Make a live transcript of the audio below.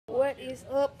is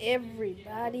up,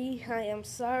 everybody? I am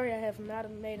sorry I have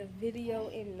not made a video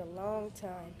in a long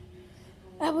time.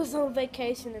 I was on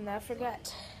vacation and I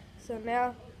forgot. So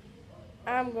now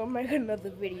I'm gonna make another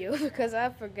video because I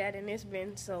forgot and it's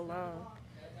been so long.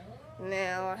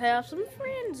 Now I have some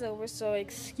friends over, so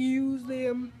excuse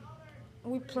them.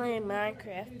 We playing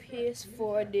Minecraft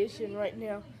PS4 edition right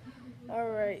now.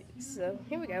 Alright, so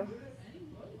here we go.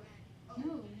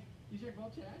 No. You check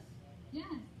both chests? Yes.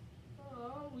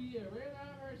 Oh, we ran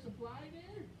out of our supply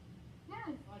there?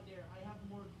 Yes. There, I have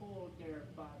more coal there,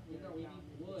 but We need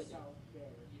wood. South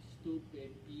there. You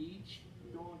stupid beach.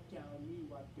 Don't tell me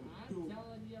what to do. I'm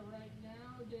telling you right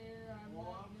now there.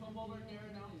 I'll come over there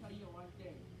and I'll tell you one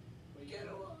thing. Get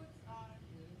over.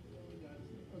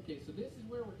 Okay, so this is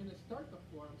where we're gonna start the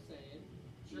floor. I'm saying.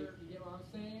 Sure. You get what I'm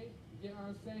saying? You get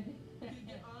what I'm saying? You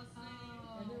get what I'm saying?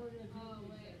 And then we're gonna do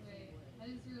Wait. I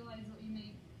just realized what you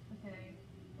make. Okay.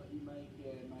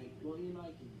 What you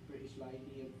make is British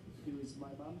lady of who's my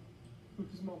mum?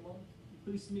 Who's my mom?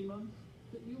 Who's me mum?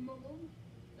 You my mom?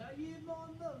 Are you my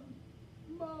mum?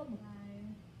 Mom.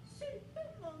 Bye. Super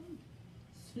mum.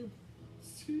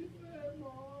 Super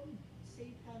mom.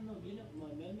 Super mum, you're not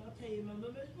my mum. I'll tell you my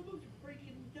mum is a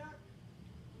freaking duck.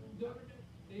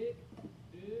 Dick.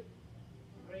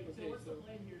 Right, Okay, so what's so the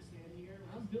plan here, Stan? Here?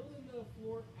 I'm building the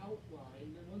floor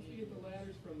outline. Then once we get the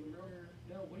ladders from where?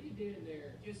 No, what are you doing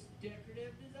there? Just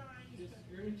decorative design. Just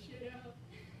screwing shit up.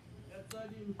 That's all I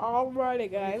do.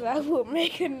 Alrighty guys, I will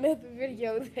make another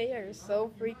video. They are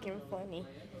so freaking funny.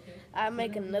 I'll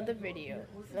make another video.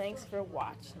 Thanks for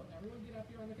watching.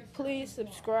 Please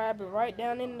subscribe and write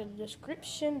down in the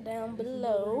description down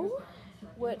below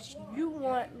what you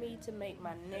want me to make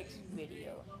my next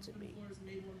video to be.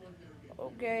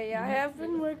 Okay, I have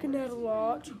been working out a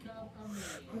lot.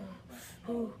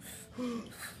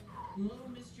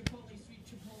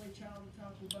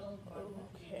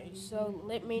 Okay, so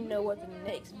let me know what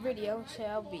the next video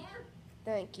shall be.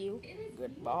 Thank you.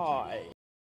 Goodbye.